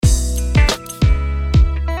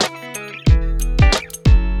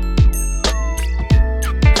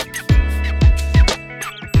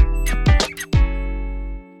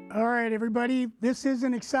everybody. This is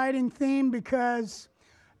an exciting theme because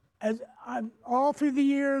all through the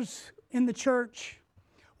years in the church,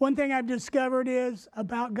 one thing I've discovered is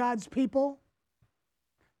about God's people,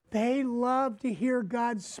 they love to hear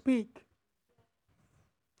God speak.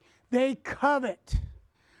 They covet.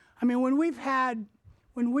 I mean, when we've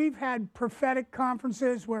had prophetic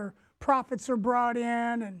conferences where prophets are brought in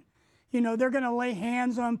and, they're going to lay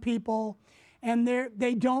hands on people and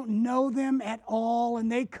they don't know them at all,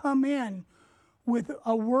 and they come in with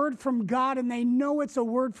a word from God, and they know it's a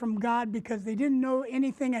word from God because they didn't know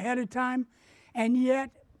anything ahead of time, and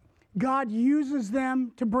yet God uses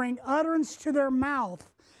them to bring utterance to their mouth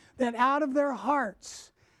that out of their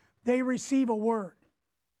hearts they receive a word.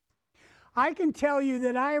 I can tell you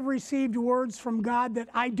that I have received words from God that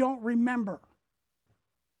I don't remember.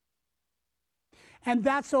 And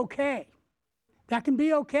that's okay. That can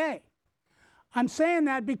be okay. I'm saying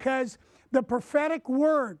that because the prophetic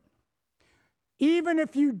word, even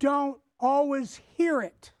if you don't always hear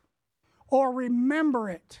it or remember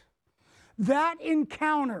it, that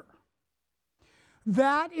encounter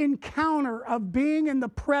of being in the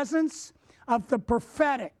presence of the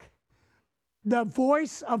prophetic, the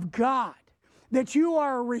voice of God, that you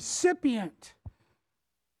are a recipient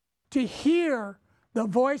to hear the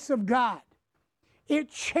voice of God, it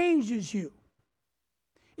changes you.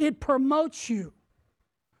 It promotes you.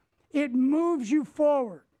 It moves you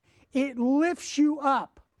forward. It lifts you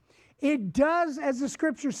up. It does, as the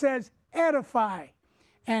scripture says, edify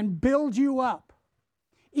and build you up,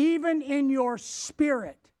 even in your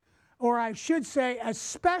spirit, or I should say,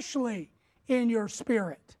 especially in your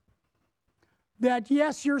spirit. That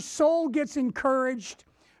yes, your soul gets encouraged,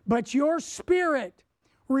 but your spirit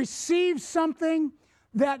receives something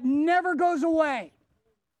that never goes away.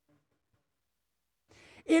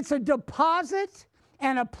 It's a deposit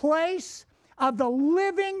and a place of the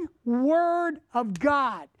living Word of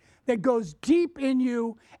God that goes deep in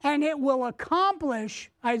you, and it will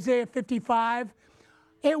accomplish, Isaiah 55,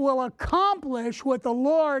 it will accomplish what the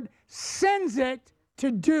Lord sends it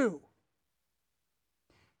to do.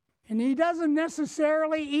 And He doesn't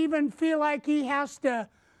necessarily even feel like He has to,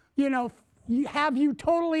 have you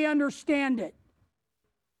totally understand it.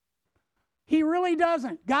 He really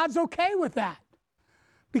doesn't. God's okay with that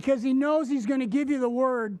because He knows He's going to give you the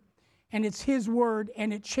Word, and it's His Word,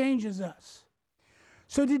 and it changes us.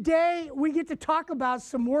 So today we get to talk about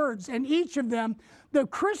some words, and each of them, the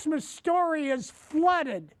Christmas story is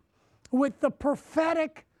flooded with the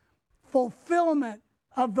prophetic fulfillment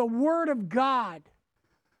of the Word of God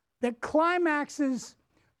that climaxes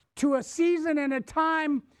to a season and a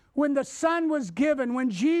time when the Son was given, when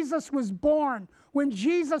Jesus was born, when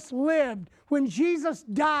Jesus lived, when Jesus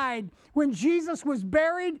died, when Jesus was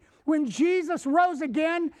buried, when Jesus rose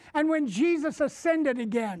again, and when Jesus ascended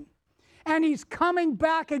again. And He's coming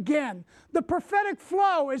back again. The prophetic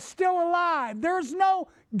flow is still alive. There's no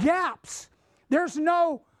gaps. There's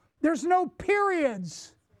no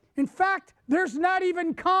periods. In fact, there's not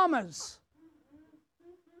even commas.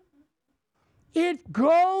 It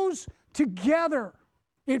goes together.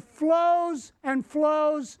 It flows and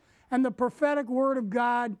flows, and the prophetic word of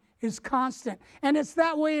God is constant. And it's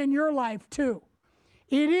that way in your life too.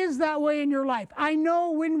 It is that way in your life. I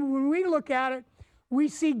know when we look at it, we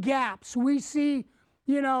see gaps. We see,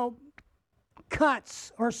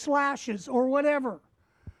 cuts or slashes or whatever.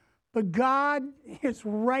 But God is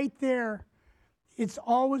right there. It's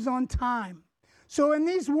always on time. So in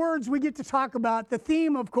these words we get to talk about, the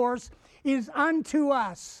theme, of course, is unto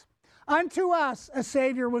us. Unto us a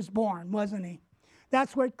Savior was born, wasn't He?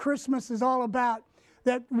 That's what Christmas is all about.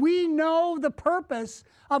 That we know the purpose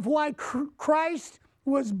of why Christ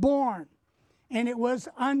was born. And it was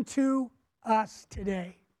unto us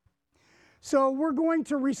today. So we're going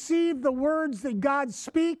to receive the words that God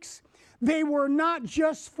speaks. They were not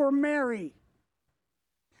just for Mary.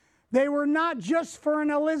 They were not just for an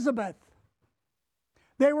Elizabeth.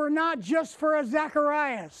 They were not just for a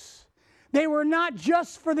Zacharias. They were not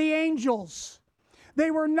just for the angels.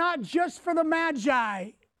 They were not just for the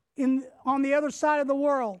Magi on the other side of the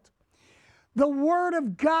world. The Word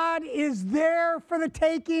of God is there for the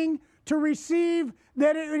taking to receive,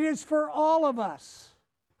 that it is for all of us.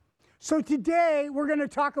 So today we're going to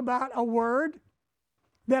talk about a word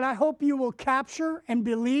that I hope you will capture and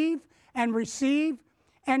believe and receive.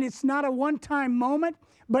 And it's not a one-time moment,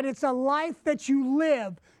 but it's a life that you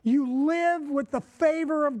live. You live with the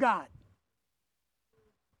favor of God.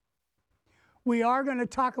 We are going to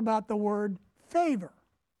talk about the word favor.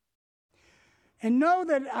 And know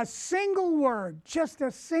that a single word, just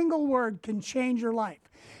a single word, can change your life.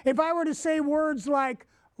 If I were to say words like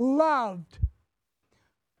loved,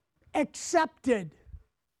 accepted,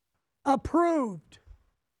 approved,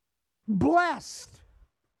 blessed,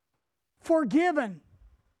 forgiven,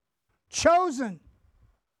 chosen,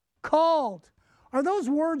 called. Are those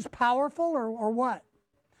words powerful or what?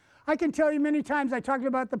 I can tell you many times I talked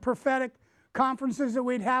about the prophetic conferences that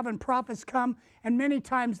we'd have and prophets come, and many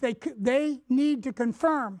times they need to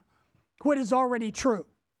confirm what is already true.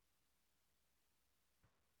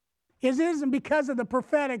 It isn't because of the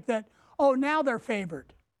prophetic that, oh, now they're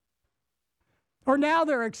favored, or now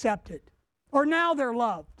they're accepted, or now they're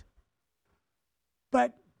loved.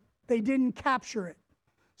 But they didn't capture it.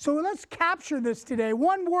 So let's capture this today.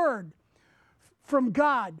 One word from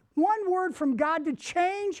God. One word from God to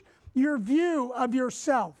change your view of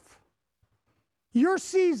yourself, your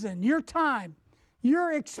season, your time,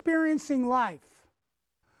 your experiencing life.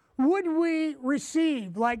 Would we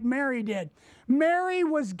receive like Mary did? Mary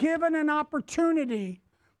was given an opportunity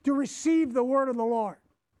to receive the word of the Lord,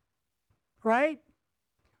 right?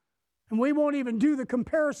 And we won't even do the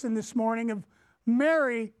comparison this morning of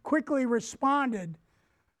Mary quickly responded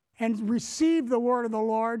and received the word of the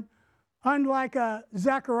Lord, unlike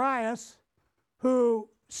Zacharias who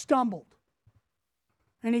stumbled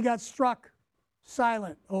and he got struck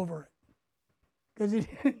silent over it because he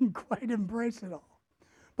didn't quite embrace it all.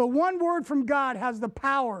 But one word from God has the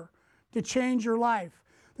power to change your life.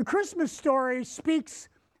 The Christmas story speaks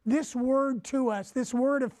this word to us, this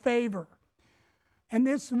word of favor. And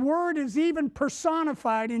this word is even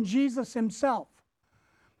personified in Jesus himself.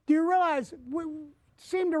 Do you realize, we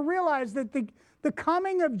seem to realize that the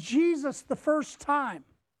coming of Jesus the first time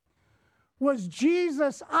was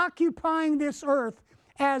Jesus occupying this earth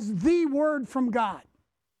as the word from God.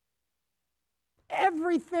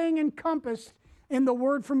 Everything encompassed in the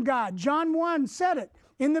word from God. John 1 said it.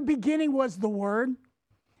 In the beginning was the Word,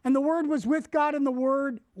 and the Word was with God, and the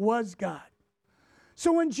Word was God.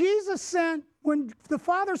 So when the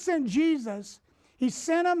Father sent Jesus, he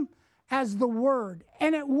sent him as the Word.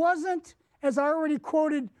 And it wasn't, as I already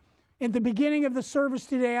quoted at the beginning of the service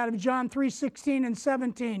today out of John 3:16 and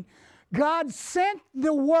 17, God sent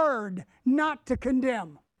the Word not to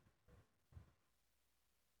condemn.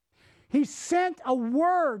 He sent a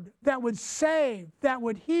word that would save, that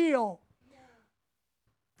would heal.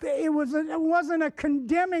 It wasn't a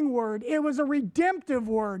condemning word. It was a redemptive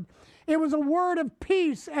word. It was a word of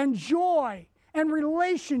peace and joy and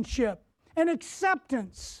relationship and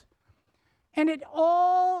acceptance. And it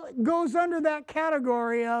all goes under that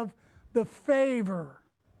category of the favor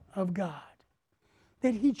of God,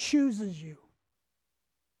 that he chooses you.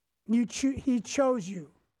 He chose you.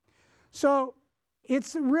 So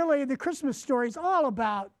it's really, the Christmas story is all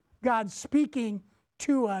about God speaking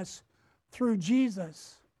to us through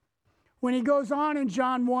Jesus. When he goes on in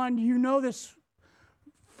John 1, you know this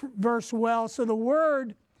verse well. So the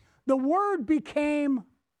Word became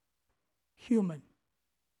human,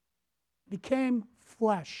 became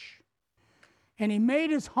flesh, and he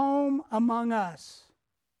made his home among us.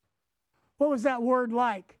 What was that word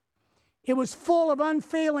like? It was full of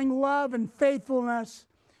unfailing love and faithfulness.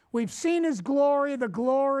 We've seen his glory, the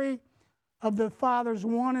glory of the Father's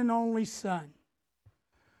one and only Son.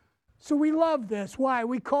 So we love this. Why?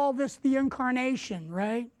 We call this the incarnation,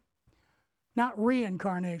 right? Not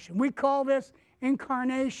reincarnation. We call this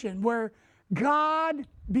incarnation, where God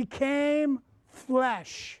became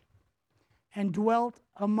flesh and dwelt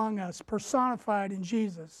among us, personified in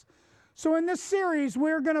Jesus. So in this series,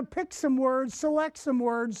 we're going to pick some words, select some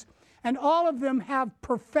words, and all of them have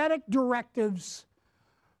prophetic directives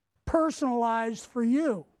personalized for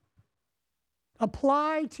you.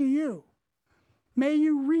 Apply to you. May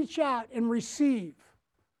you reach out and receive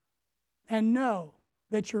and know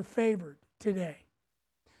that you're favored today.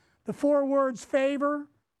 The 4 words: favor,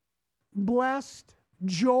 blessed,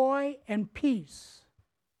 joy, and peace.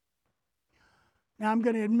 Now I'm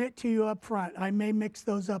going to admit to you up front, I may mix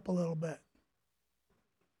those up a little bit.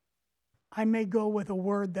 I may go with a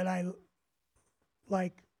word that I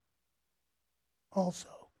like also.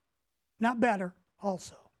 Not better,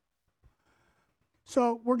 also.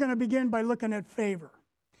 So we're going to begin by looking at favor.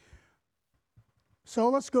 So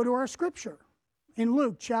let's go to our scripture in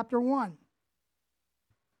Luke chapter 1.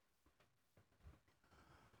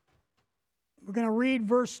 We're going to read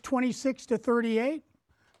verse 26 to 38.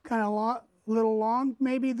 Kind of a little long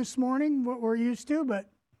maybe this morning, what we're used to, but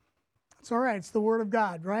it's all right. It's the Word of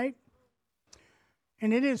God, right?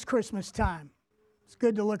 And it is Christmas time. It's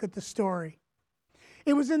good to look at the story.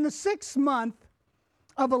 It was in the 6th month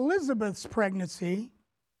of Elizabeth's pregnancy,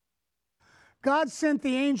 God sent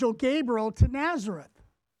the angel Gabriel to Nazareth,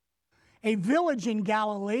 a village in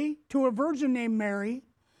Galilee, to a virgin named Mary.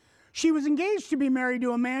 She was engaged to be married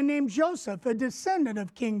to a man named Joseph, a descendant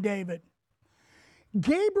of King David.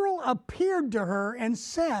 Gabriel appeared to her and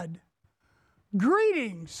said,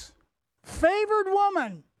 "Greetings, favored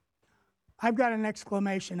woman." I've got an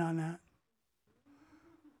exclamation on that,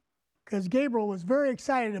 because Gabriel was very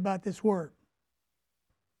excited about this word.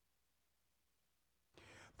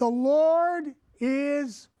 "The Lord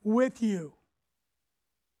is with you."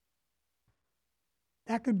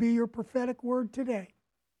 That could be your prophetic word today.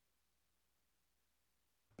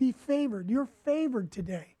 Be favored. You're favored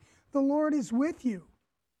today. The Lord is with you.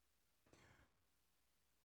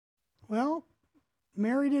 Well,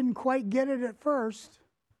 Mary didn't quite get it at first.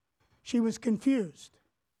 She was confused.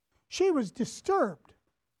 She was disturbed.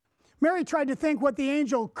 Mary tried to think what the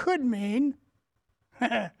angel could mean.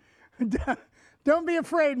 "Don't be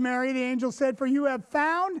afraid, Mary," the angel said, "for you have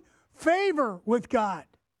found favor with God.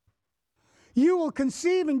 You will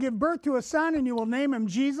conceive and give birth to a son, and you will name him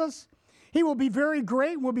Jesus. He will be very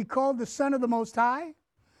great and will be called the Son of the Most High.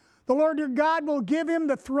 The Lord your God will give him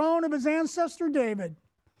the throne of his ancestor David,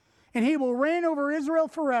 and he will reign over Israel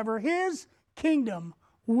forever. His kingdom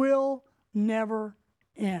will never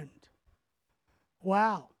end."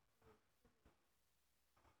 Wow.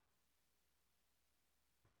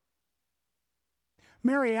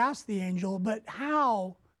 Mary asked the angel, "But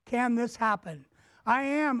how can this happen? I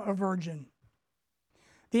am a virgin."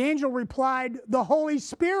 The angel replied, "The Holy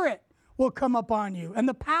Spirit will come upon you, and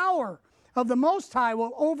the power of the Most High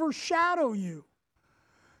will overshadow you.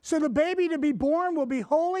 So the baby to be born will be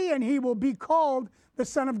holy, and he will be called the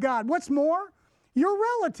Son of God. What's more, your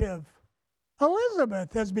relative,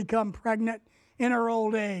 Elizabeth, has become pregnant in her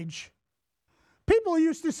old age. People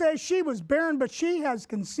used to say she was barren, but she has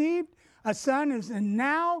conceived a son, and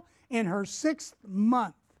now in her 6th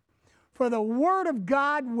month. For the word of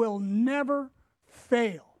God will never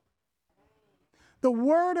fail." The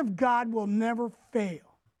word of God will never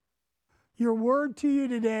fail. Your word to you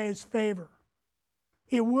today is favor.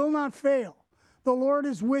 It will not fail. The Lord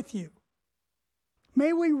is with you.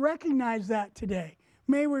 May we recognize that today.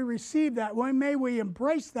 May we receive that. May we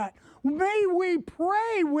embrace that. May we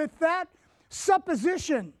pray with that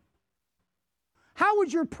supposition. How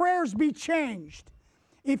would your prayers be changed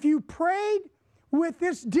if you prayed with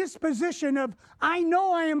this disposition of, "I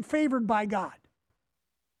know I am favored by God"?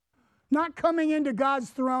 Not coming into God's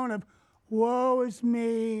throne of, "Woe is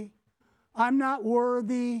me, I'm not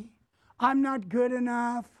worthy, I'm not good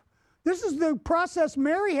enough." This is the process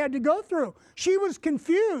Mary had to go through. She was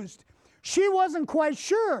confused. She wasn't quite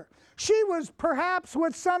sure. She was perhaps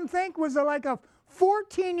what some think was like a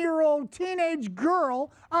 14-year-old teenage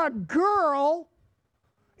girl, a girl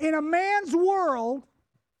in a man's world,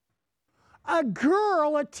 a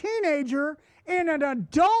girl, a teenager in an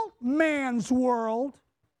adult man's world,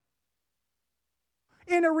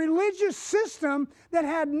 in a religious system that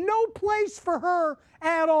had no place for her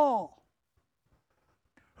at all.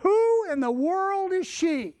 Who in the world is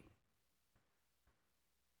she?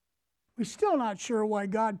 We're still not sure why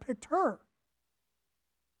God picked her.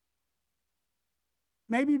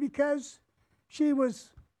 Maybe because she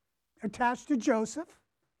was attached to Joseph,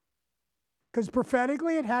 because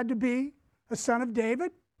prophetically it had to be a son of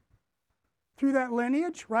David through that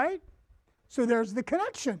lineage, right? So there's the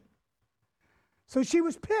connection. So she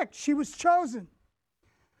was picked, she was chosen.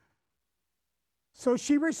 So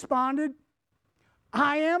she responded,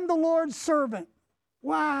 "I am the Lord's servant."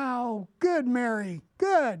 Wow, good, Mary,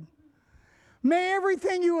 good. "May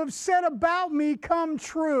everything you have said about me come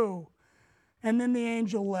true." And then the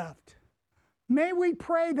angel left. May we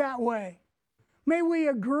pray that way. May we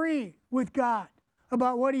agree with God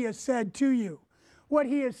about what he has said to you, what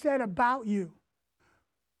he has said about you.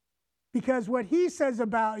 Because what he says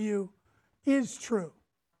about you is true.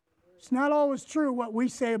 It's not always true what we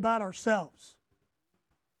say about ourselves.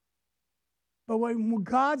 But when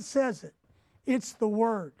God says it, it's the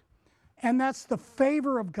word. And that's the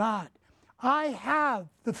favor of God. I have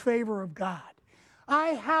the favor of God.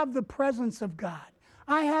 I have the presence of God.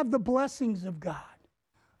 I have the blessings of God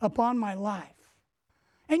upon my life.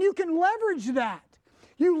 And you can leverage that.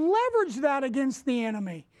 You leverage that against the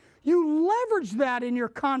enemy. You leverage that in your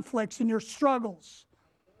conflicts and your struggles.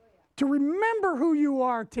 To remember who you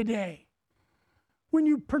are today. When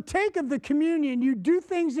you partake of the communion, you do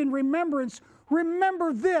things in remembrance.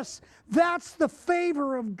 Remember this. That's the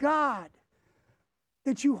favor of God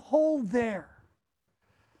that you hold there.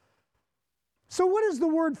 So what does the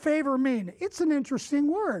word favor mean? It's an interesting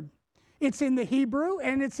word. It's in the Hebrew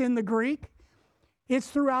and it's in the Greek. It's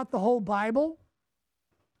throughout the whole Bible.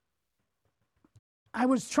 I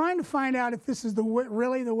was trying to find out if this is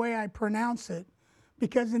really the way I pronounce it,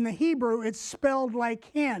 because in the Hebrew it's spelled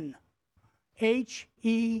like hen,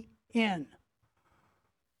 H-E-N.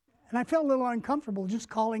 And I felt a little uncomfortable just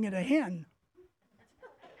calling it a hen.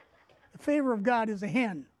 The favor of God is a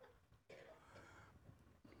hen.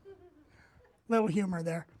 Little humor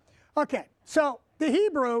there. Okay, so the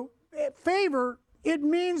Hebrew favor, it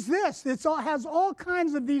means this. It has all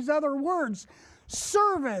kinds of these other words.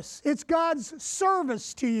 Service, it's God's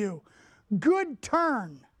service to you. Good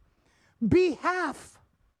turn. Behalf,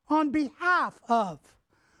 on behalf of.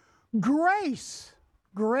 Grace,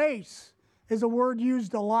 grace is a word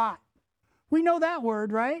used a lot. We know that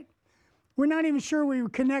word, right? We're not even sure we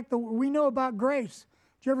connect we know about grace.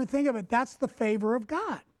 Do you ever think of it? That's the favor of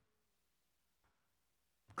God.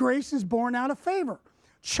 Grace is born out of favor.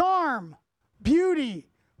 Charm, beauty,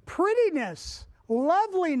 prettiness,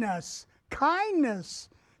 loveliness, kindness,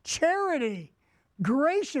 charity,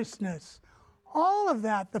 graciousness, all of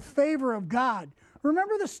that, the favor of God.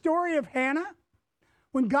 Remember the story of Hannah?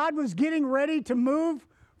 When God was getting ready to move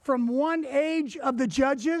from one age of the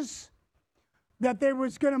judges, that they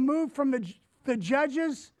was going to move from the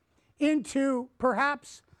judges into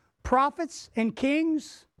perhaps prophets and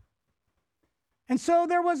kings. And so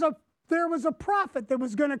there was a prophet that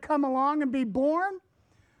was going to come along and be born,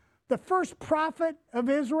 the first prophet of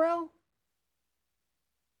Israel,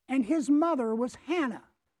 and his mother was Hannah.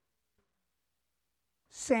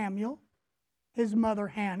 Samuel, his mother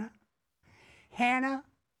Hannah. Hannah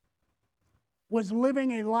was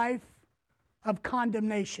living a life of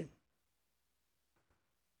condemnation.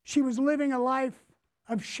 She was living a life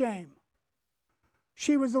of shame.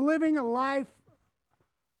 She was living a life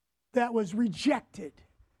that was rejected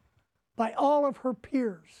by all of her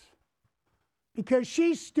peers because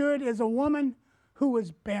she stood as a woman who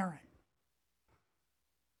was barren.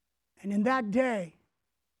 And in that day,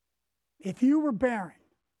 if you were barren,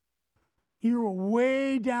 you were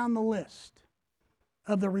way down the list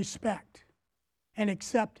of the respect and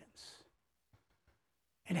acceptance.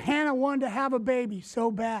 And Hannah wanted to have a baby so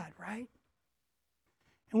bad, right?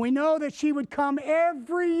 And we know that she would come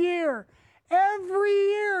every year. Every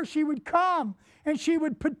year she would come and she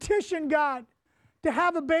would petition God to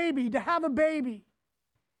have a baby, to have a baby.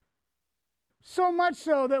 So much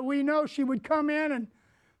so that we know she would come in and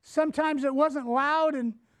sometimes it wasn't loud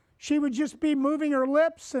and she would just be moving her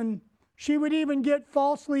lips, and she would even get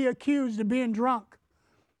falsely accused of being drunk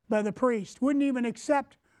by the priest. Wouldn't even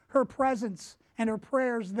accept her presence and her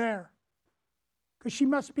prayers there because she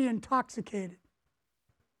must be intoxicated.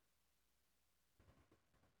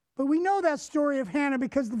 But we know that story of Hannah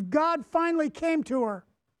because God finally came to her.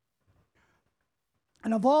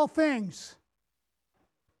 And of all things,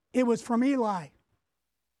 it was from Eli.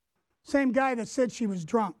 Same guy that said she was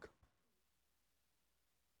drunk.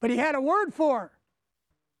 But he had a word for her.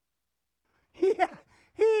 He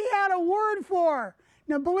had a word for her.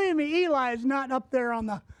 Now believe me, Eli is not up there on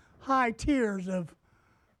the high tiers of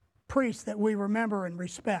priests that we remember and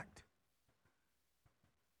respect.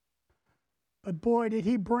 But boy, did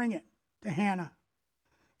he bring it to Hannah.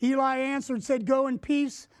 Eli answered and said, "Go in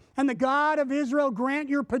peace, and the God of Israel grant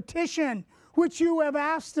your petition, which you have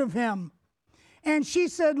asked of him." And she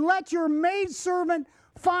said, "Let your maidservant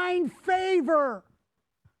find favor.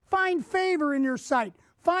 Find favor in your sight.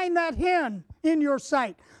 Find that hen in your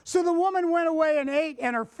sight." So the woman went away and ate,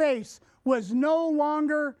 and her face was no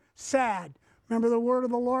longer sad. Remember the word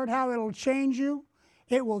of the Lord, how it'll change you?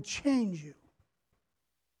 It will change you.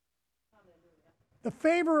 The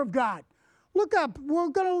favor of God. Look up, we're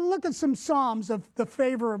going to look at some Psalms of the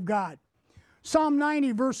favor of God. Psalm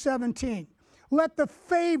 90, verse 17. Let the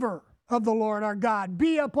favor of the Lord our God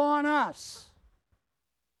be upon us,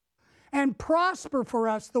 and prosper for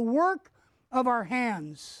us the work of our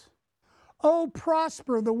hands. Oh,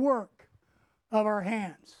 prosper the work of our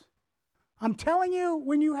hands. I'm telling you,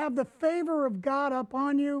 when you have the favor of God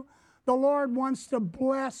upon you, the Lord wants to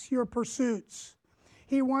bless your pursuits.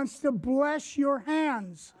 He wants to bless your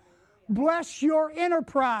hands, bless your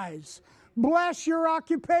enterprise, bless your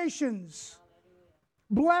occupations,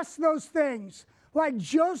 bless those things. Like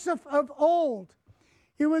Joseph of old,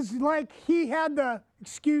 it was like he had the,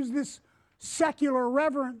 excuse this secular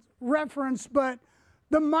reference, but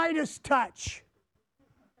the Midas touch.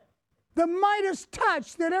 The Midas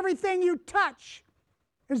touch, that everything you touch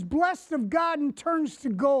is blessed of God and turns to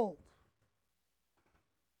gold.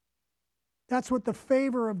 That's what the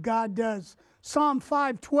favor of God does. Psalm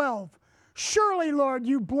 5:12. Surely, Lord,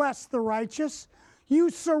 you bless the righteous. You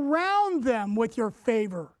surround them with your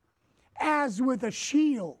favor as with a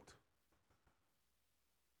shield.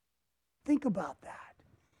 Think about that.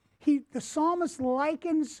 The psalmist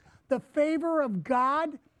likens the favor of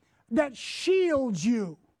God that shields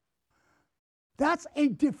you. That's a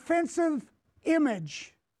defensive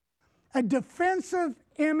image. A defensive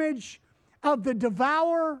image of the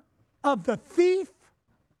devourer, of the thief,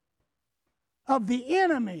 of the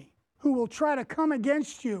enemy who will try to come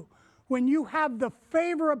against you when you have the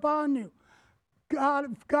favor upon you,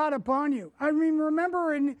 God upon you. I mean,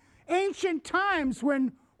 remember in ancient times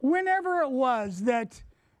whenever it was that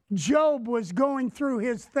Job was going through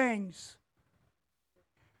his things.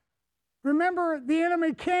 Remember, the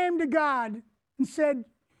enemy came to God and said,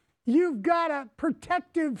 you've got a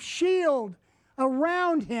protective shield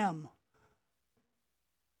around him.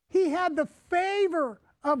 He had the favor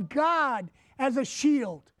of God as a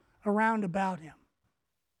shield around about him.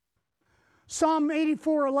 Psalm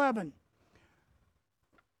 84:11.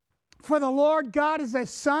 For the Lord God is a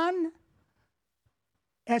sun,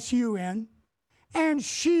 S-U-N, and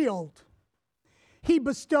shield. He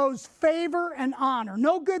bestows favor and honor.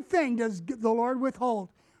 No good thing does the Lord withhold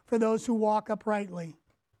for those who walk uprightly.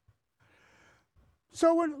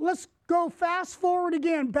 So let's go fast forward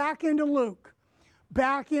again back into Luke.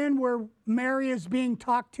 Back in where Mary is being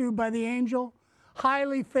talked to by the angel,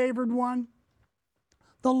 highly favored one.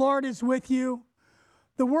 The Lord is with you.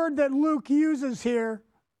 The word that Luke uses here,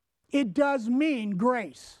 it does mean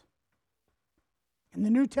grace. In the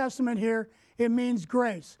New Testament here, it means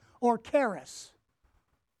grace or charis.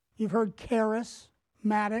 You've heard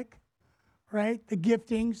charismatic, right? The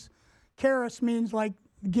giftings. Charis means like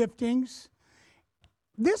giftings.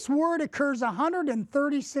 This word occurs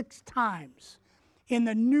 136 times in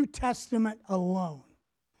the New Testament alone.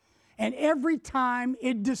 And every time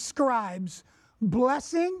it describes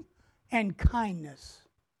blessing and kindness.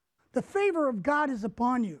 The favor of God is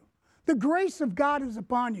upon you. The grace of God is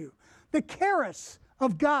upon you. The charis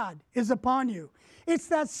of God is upon you. It's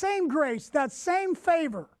that same grace, that same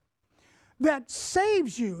favor that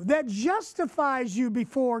saves you, that justifies you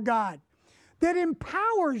before God, that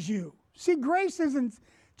empowers you. See, grace isn't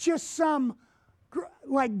just some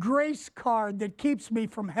like grace card that keeps me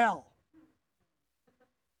from hell.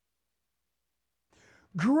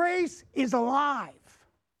 Grace is alive.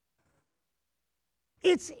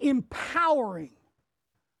 It's empowering.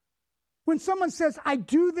 When someone says, I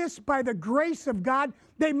do this by the grace of God,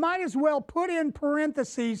 they might as well put in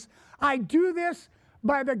parentheses, I do this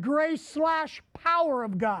by the grace/power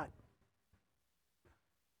of God.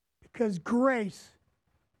 Because grace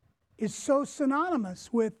is so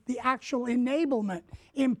synonymous with the actual enablement,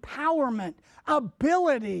 empowerment,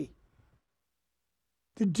 ability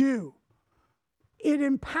to do. It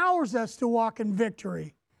empowers us to walk in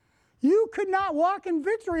victory. You could not walk in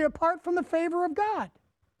victory apart from the favor of God.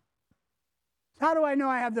 How do I know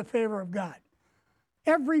I have the favor of God?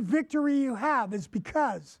 Every victory you have is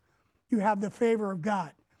because you have the favor of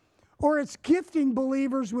God. Or it's gifting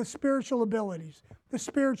believers with spiritual abilities, the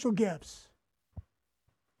spiritual gifts.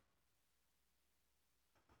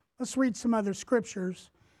 Let's read some other scriptures.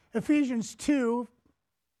 Ephesians 2,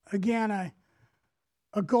 again,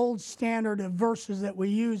 a gold standard of verses that we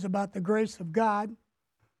use about the grace of God.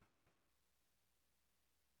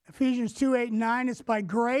 Ephesians 2, 8, and 9, it's by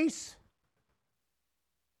grace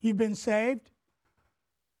you've been saved.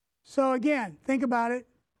 So again, think about it.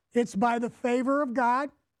 It's by the favor of God.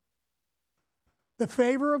 The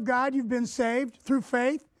favor of God, you've been saved through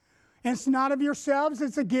faith. And it's not of yourselves,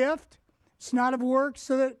 it's a gift. It's not of works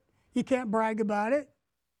so that you can't brag about it.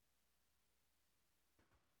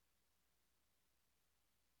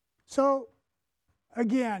 So,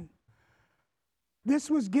 again, this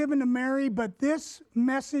was given to Mary, but this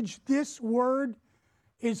message, this word,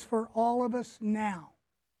 is for all of us now.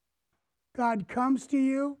 God comes to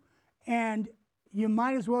you, and you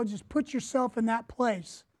might as well just put yourself in that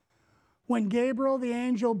place. When Gabriel, the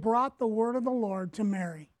angel, brought the word of the Lord to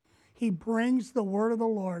Mary, he brings the word of the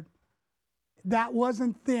Lord. That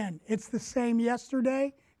wasn't then. It's the same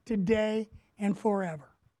yesterday, today, and forever.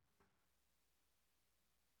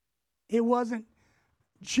 It wasn't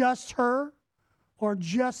just her or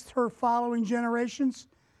just her following generations.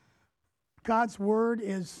 God's word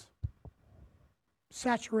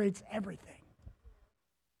saturates everything.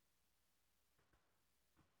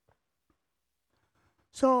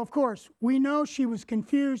 So, of course, we know she was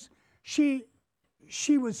confused. She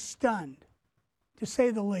was stunned, to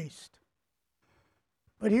say the least.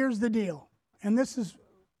 But here's the deal, and this is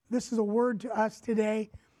a word to us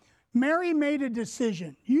today. Mary made a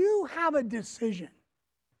decision. You have a decision.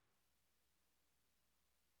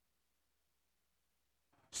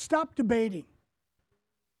 Stop debating.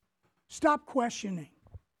 Stop questioning.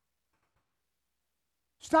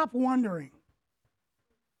 Stop wondering.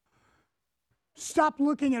 Stop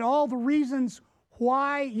looking at all the reasons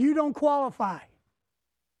why you don't qualify.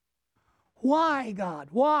 Why, God?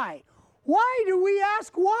 Why? Why do we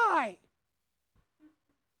ask why?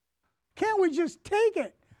 Can't we just take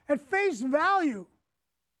it at face value?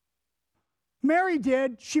 Mary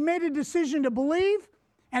did. She made a decision to believe,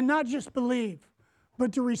 and not just believe,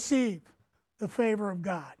 but to receive the favor of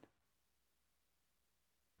God.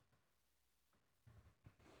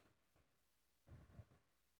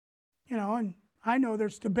 You know, and I know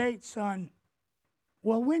there's debates on,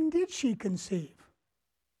 well, when did she conceive?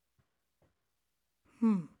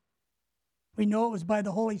 We know it was by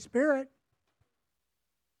the Holy Spirit.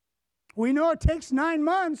 We know it takes 9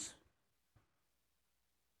 months.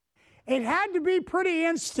 It had to be pretty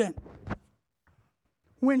instant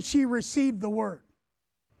when she received the word.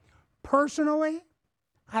 Personally,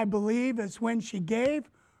 I believe it's when she gave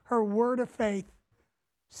her word of faith,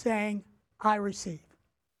 saying, I receive.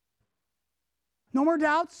 No more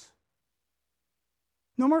doubts,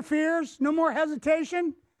 no more fears, no more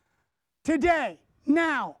hesitation. Today,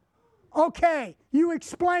 now, okay, you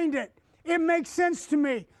explained it. It makes sense to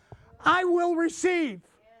me. I will receive.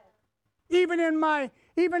 Even in my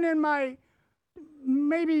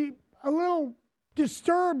maybe a little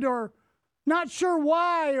disturbed or not sure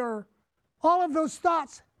why or all of those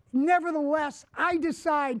thoughts. Nevertheless, I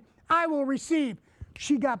decide I will receive.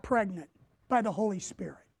 She got pregnant by the Holy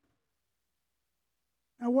Spirit.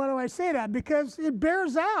 Now, why do I say that? Because it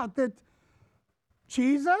bears out that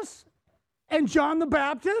Jesus and John the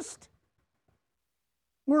Baptist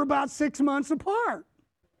were about 6 months apart.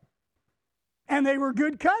 And they were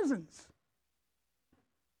good cousins.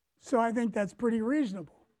 So I think that's pretty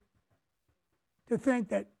reasonable to think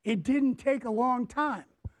that it didn't take a long time.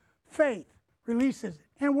 Faith releases it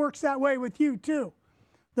and works that way with you too.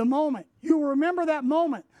 The moment, you remember that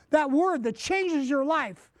moment, that word that changes your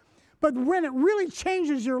life. But when it really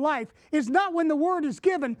changes your life is not when the word is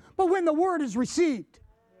given, but when the word is received.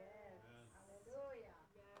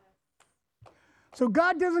 So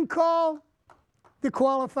God doesn't call the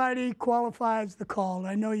qualified, He qualifies the called.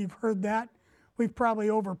 I know you've heard that. We've probably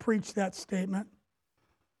overpreached that statement.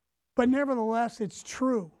 But nevertheless, it's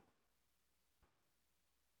true.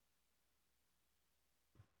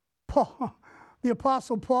 Paul, the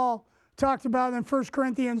Apostle Paul talked about in 1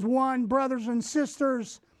 Corinthians 1, brothers and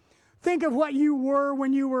sisters, think of what you were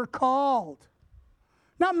when you were called.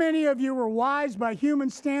 Not many of you were wise by human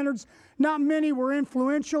standards. Not many were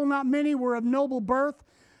influential. Not many were of noble birth.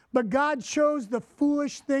 But God chose the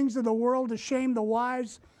foolish things of the world to shame the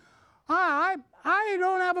wise. I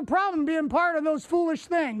don't have a problem being part of those foolish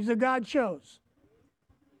things that God chose.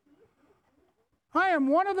 I am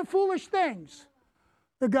one of the foolish things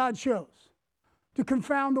that God chose to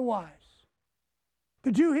confound the wise,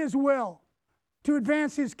 to do His will, to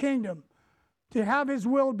advance His kingdom, to have His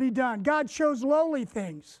will be done. God chose lowly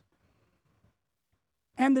things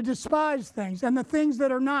and the despised things and the things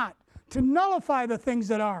that are not, to nullify the things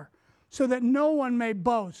that are, so that no one may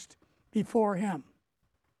boast before Him.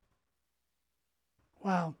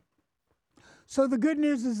 Wow. So the good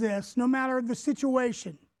news is this: no matter the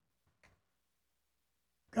situation,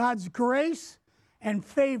 God's grace and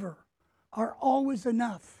favor are always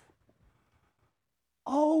enough.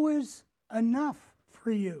 Always enough for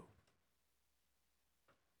you.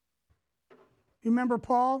 You remember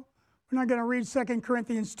Paul? We're not going to read 2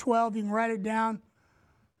 Corinthians 12. You can write it down.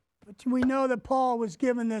 But we know that Paul was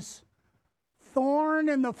given this thorn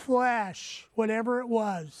in the flesh, whatever it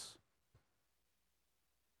was.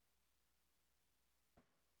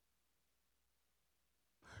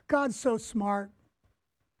 God's so smart.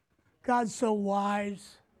 God's so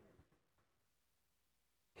wise.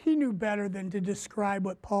 He knew better than to describe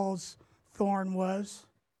what Paul's thorn was.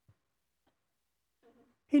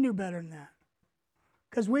 He knew better than that.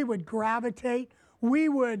 Because we would gravitate, we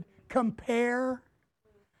would compare.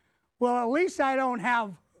 Well, at least I don't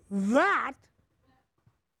have that.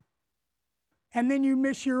 And then you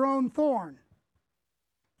miss your own thorn.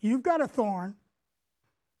 You've got a thorn,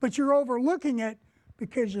 but you're overlooking it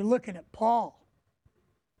because you're looking at Paul.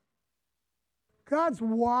 God's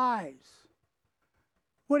wise.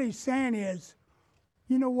 What He's saying is,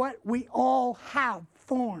 you know what? We all have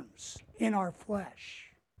thorns in our flesh.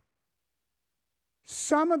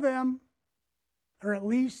 Some of them, or at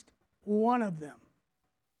least one of them,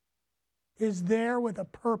 is there with a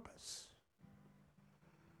purpose.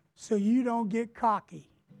 So you don't get cocky.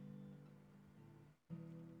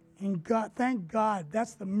 And God, thank God,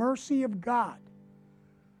 that's the mercy of God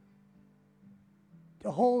to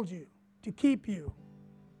hold you, to keep you.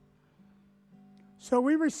 So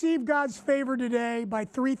we receive God's favor today by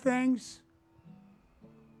three things.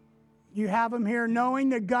 You have them here knowing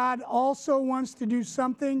that God also wants to do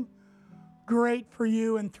something great for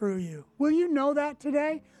you and through you. Will you know that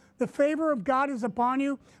today? The favor of God is upon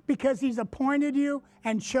you because He's appointed you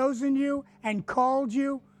and chosen you and called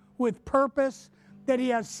you with purpose, that He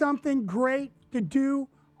has something great to do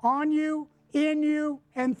on you, in you,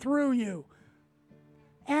 and through you.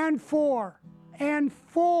 And for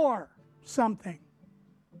something.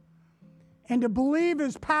 And to believe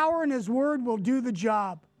His power and His word will do the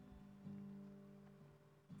job.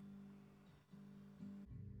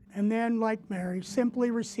 And then, like Mary,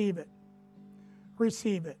 simply receive it.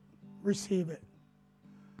 Receive it. Receive it.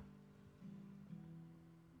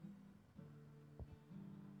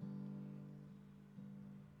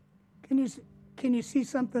 Can you see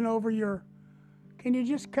something over your, can you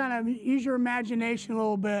just kind of use your imagination a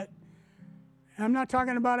little bit? I'm not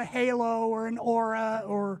talking about a halo or an aura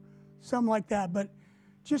or something like that, but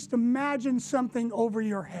just imagine something over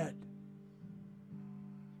your head.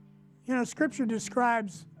 You know, Scripture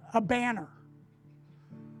describes a banner.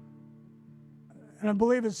 And I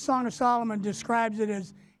believe the Song of Solomon describes it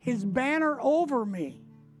as His banner over me.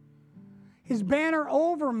 His banner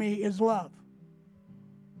over me is love.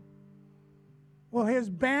 Well, His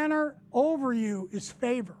banner over you is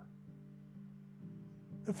favor.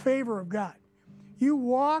 The favor of God. You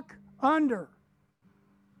walk under,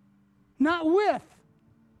 not with.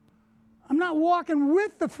 I'm not walking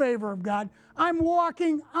with the favor of God. I'm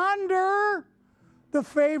walking under the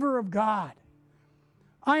favor of God.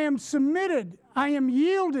 I am submitted. I am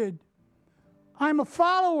yielded. I'm a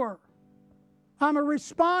follower. I'm a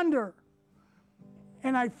responder.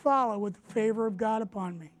 And I follow with the favor of God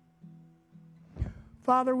upon me.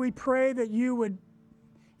 Father, we pray that You would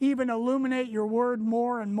even illuminate Your word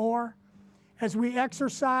more and more as we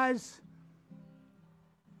exercise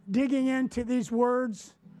digging into these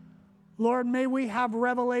words. Lord, may we have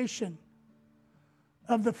revelation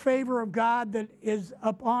of the favor of God that is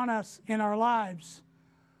upon us in our lives.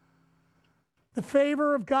 The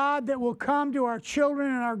favor of God that will come to our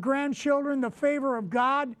children and our grandchildren. The favor of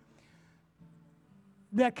God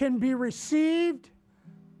that can be received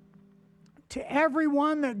to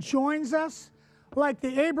everyone that joins us. Like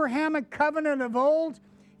the Abrahamic covenant of old,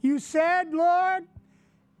 You said, Lord,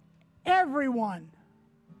 everyone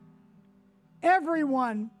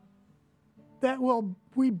that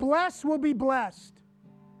we bless will be blessed.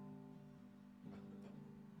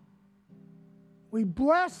 We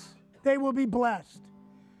bless, they will be blessed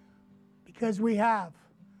because we have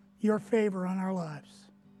Your favor on our lives.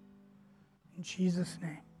 In Jesus'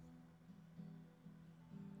 name.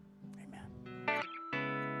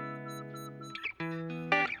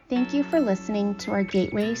 Thank you for listening to our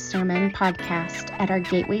Gateway Sermon podcast at our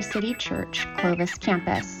Gateway City Church Clovis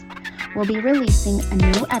campus. We'll be releasing a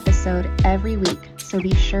new episode every week, so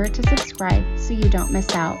be sure to subscribe so you don't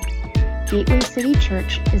miss out. Gateway City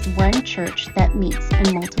Church is one church that meets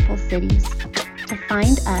in multiple cities. To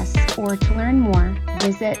find us or to learn more,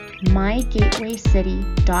 visit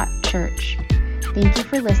mygatewaycity.church. Thank you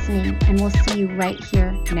for listening, and we'll see you right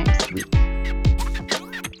here next week.